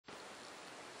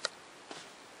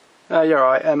You're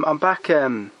right. I'm back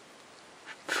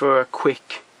for a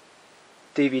quick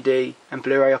DVD and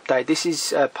Blu-ray update. This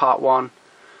is part one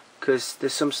because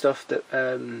there's some stuff that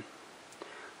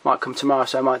might come tomorrow,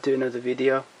 so I might do another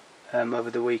video over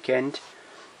the weekend.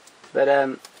 But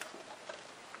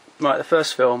right, the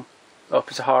first film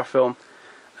up is a horror film.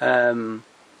 Right,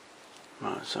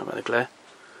 sorry about the glare.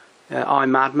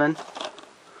 I'm Madman.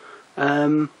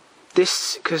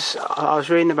 This, because I was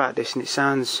reading about this and it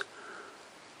sounds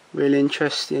really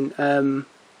interesting.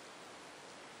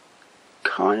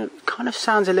 Kind of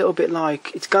sounds a little bit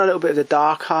like, it's got a little bit of the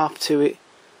dark half to it.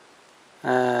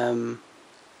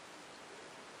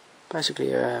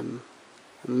 Basically a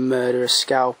murderous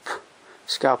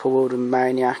scalpel-wielding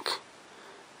maniac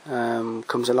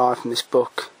comes alive from this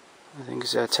book. I think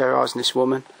it's terrorising this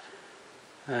woman.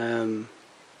 Yeah,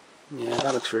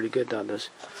 that looks really good, that does.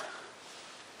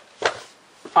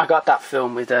 I got that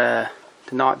film with The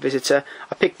Night Visitor.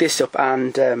 I picked this up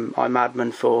and I'm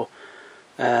Madman for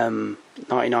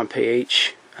 99p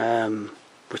each,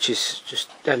 which is just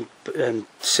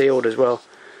sealed as well.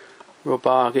 Real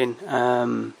bargain.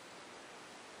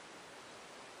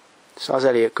 Stars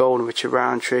Elliot Gould and Richard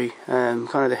Roundtree.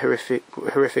 Kind of the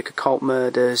horrific occult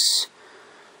murders.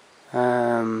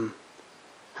 Have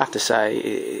to say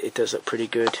it does look pretty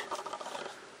good.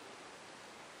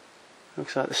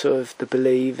 Looks like the sort of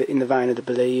in the vein of the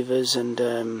Believers and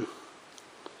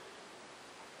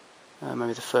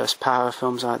maybe the first Power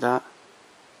films like that.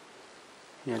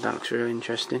 Yeah, that looks really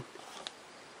interesting.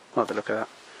 I'll have a look at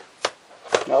that.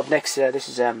 Now, up next, this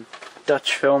is a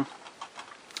Dutch film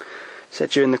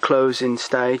set during the closing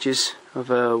stages of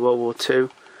World War II.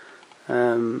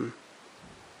 And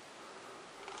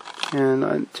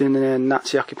during the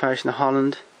Nazi occupation of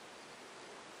Holland.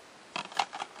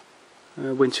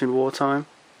 Winter and wartime.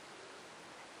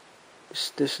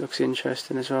 This looks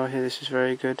interesting as well here. This is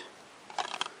very good.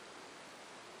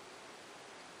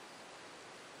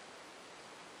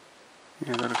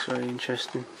 Yeah, that looks very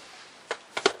interesting.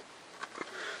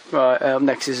 Right, up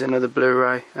next is another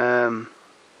Blu-ray. This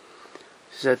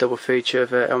is a double feature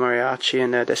of El Mariachi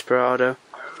and Desperado.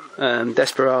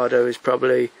 Desperado is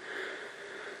probably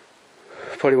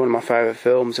one of my favourite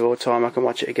films of all time. I can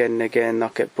watch it again and again,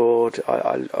 not get bored.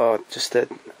 Just the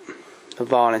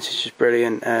violence is just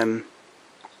brilliant. I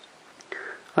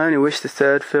only wish the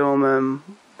third film,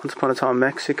 Once Upon a Time in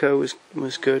Mexico, was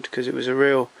good, because it was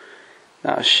that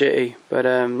was shitty. But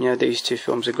you know, these two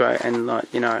films are great, and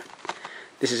like, you know,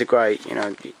 this is a great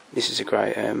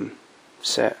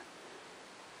set.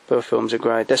 Both films are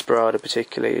great. Desperado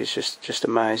particularly is just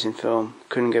amazing film.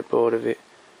 Couldn't get bored of it.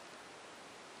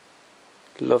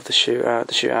 Love the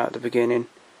shootout at the beginning.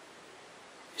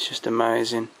 It's just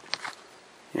amazing.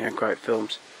 Yeah, great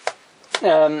films.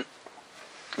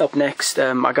 Up next,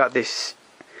 I got this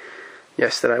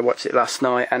yesterday. I watched it last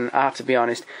night, and I have to be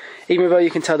honest, even though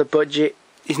you can tell the budget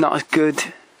is not as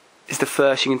good as the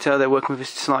first, you can tell they're working with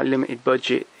a slightly limited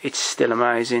budget, it's still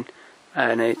amazing.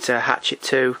 And it's Hatchet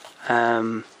 2.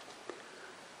 And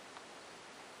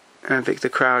Victor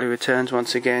Crowley returns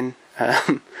once again.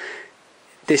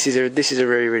 This is a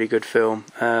really good film.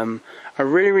 I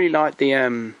really like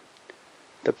the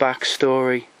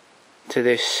backstory to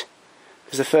this,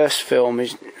 because the first film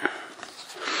like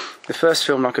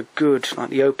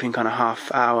the opening kind of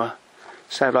half hour,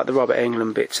 save like the Robert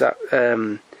Englund bits, that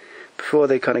before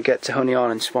they kind of get to Honey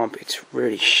Island Swamp, it's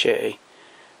really shitty.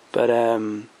 But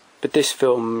this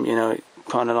film, you know, it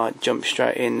kind of like jumps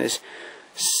straight in. There's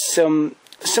some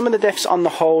of the deaths on the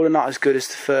whole are not as good as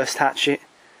the first Hatchet.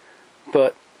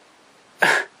 But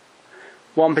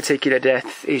one particular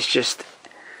death is just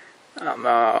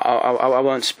I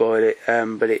won't spoil it,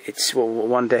 but it's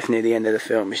one death near the end of the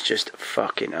film is just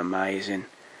fucking amazing.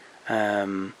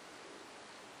 Yeah,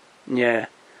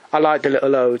 I like the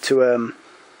little ode to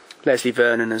Leslie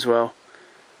Vernon as well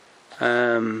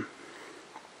during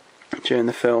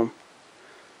the film.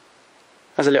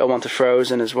 There's a little one to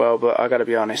Frozen as well, but I gotta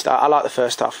be honest, I like the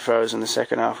first half of Frozen. The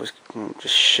second half was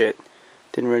just shit.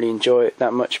 Didn't really enjoy it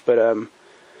that much, but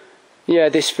yeah,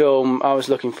 this film, I was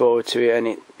looking forward to it, and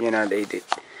it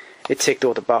ticked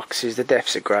all the boxes. The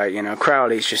deaths are great, you know.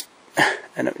 Crowley's just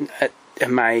an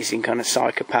amazing kind of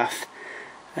psychopath.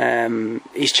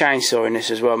 He's chainsawing this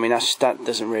as well. I mean, that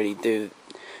doesn't really do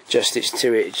justice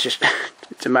to it. It's just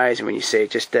it's amazing when you see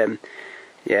it. Just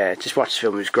yeah, just watch the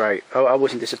film. It was great. I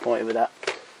wasn't disappointed with that.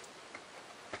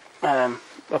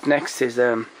 Up next is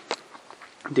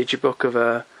Digibook of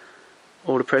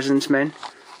All the President's Men.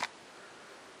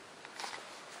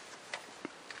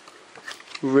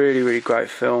 Really great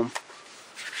film.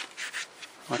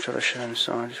 I'll try to show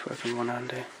inside, just working one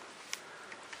hand here.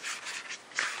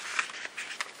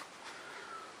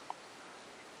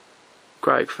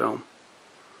 Great film.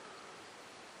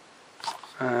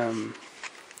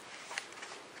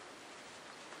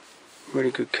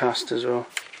 Really good cast as well.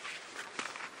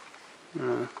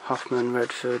 Hoffman,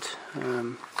 Redford,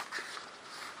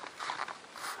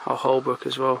 Hal Holbrook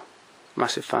as well.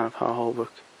 Massive fan of Hal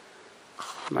Holbrook.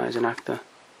 Amazing actor.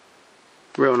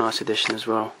 Real nice addition as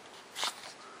well.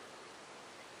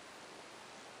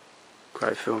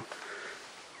 Great film.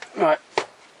 Right,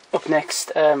 up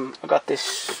next, I got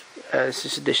this. This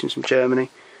is editions from Germany.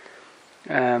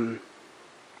 It's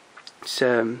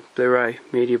Blu-ray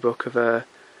media book of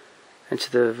Into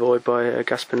the Void by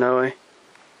Gaspar Noé.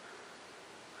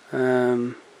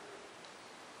 Into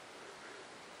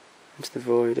the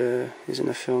Void isn't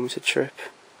a film; it's a trip.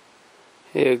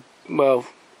 Yeah, well,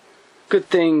 good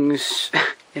things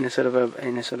in a sort of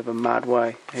a mad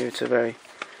way. Here it's a very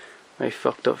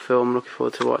fucked up film. Looking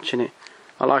forward to watching it.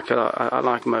 I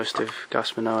like most of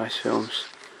Gaspar Noé's films.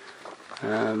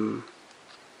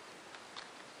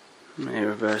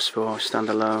 Irreversible, Stand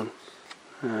Alone,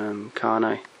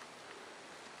 Carne.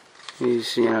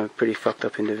 He's a pretty fucked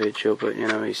up individual, but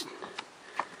he's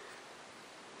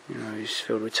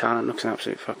filled with talent. Looks an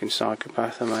absolute fucking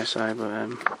psychopath, I may say, but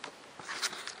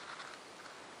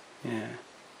yeah,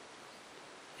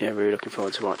 really looking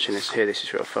forward to watching this. Here, this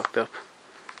is real fucked up.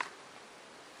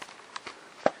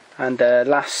 And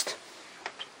last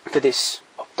for this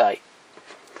update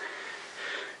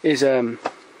is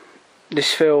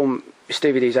this film. This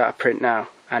DVD's out of print now,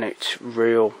 and it's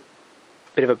real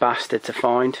bit of a bastard to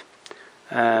find.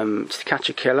 It's To Catch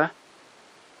a Killer.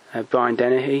 Brian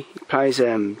Dennehy plays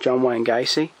John Wayne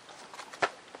Gacy.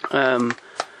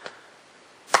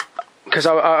 Because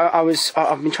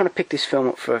I've been trying to pick this film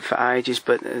up for ages,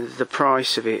 but the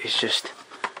price of it is just.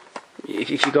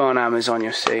 If you go on Amazon,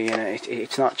 you'll see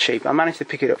it's not cheap. I managed to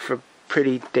pick it up for a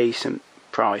pretty decent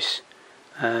price.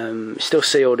 It's still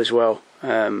sealed as well,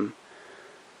 and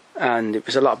it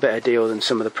was a lot better deal than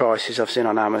some of the prices I've seen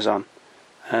on Amazon.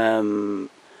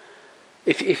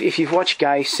 If you've watched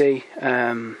Gacy,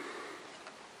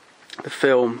 the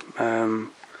film,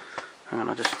 hang on,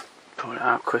 I'll just pull it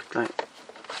out quickly.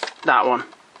 That one,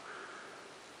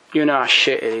 you know how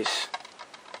shit it is.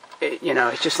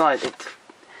 It's just like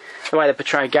the way they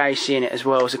portray Gacy in it as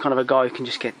well, as a kind of a guy who can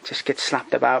just get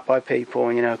slapped about by people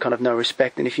and kind of no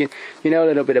respect. And if you know a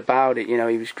little bit about it, he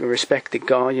was a respected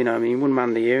guy. I mean, he won Man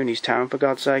of the Year in his town, for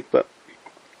God's sake. But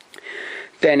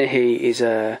Dennehy is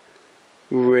a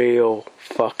real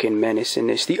fucking menace in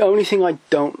this. The only thing I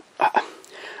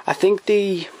think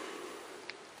the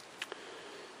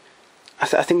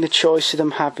choice of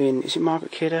them having, is it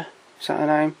Margaret Kidder? Is that her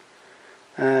name?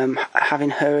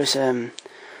 Having her as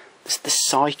the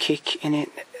psychic in it.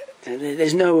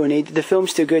 There's no need. The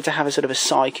film's too good to have a sort of a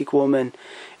psychic woman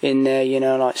in there,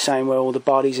 like saying where all the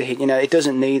bodies are hidden. It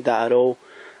doesn't need that at all.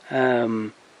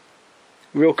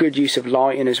 Real good use of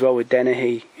lighting as well with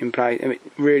Dennehy in play. I mean,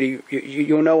 really,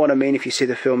 you'll know what I mean if you see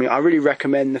the film. I really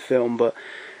recommend the film, but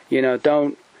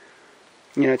don't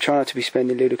try not to be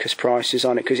spending ludicrous prices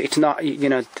on it, because it's not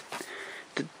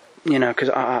because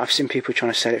I've seen people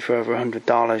trying to sell it for over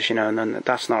 $100, and then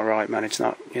that's not right, man. It's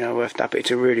not worth that. But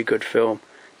it's a really good film.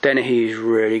 Dennehy is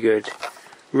really good,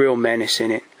 real menace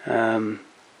in it.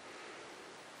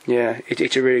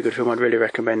 It's a really good film. I'd really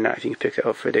recommend that if you can pick it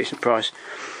up for a decent price.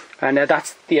 And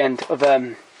that's the end of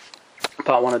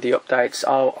part one of the updates.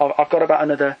 I've got about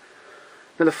another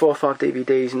 4 or 5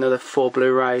 DVDs, another 4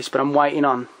 Blu-rays, but I'm waiting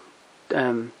on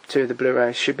 2 of the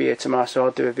Blu-rays. Should be here tomorrow, so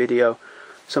I'll do a video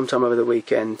sometime over the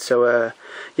weekend. So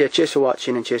cheers for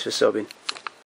watching and cheers for subbing.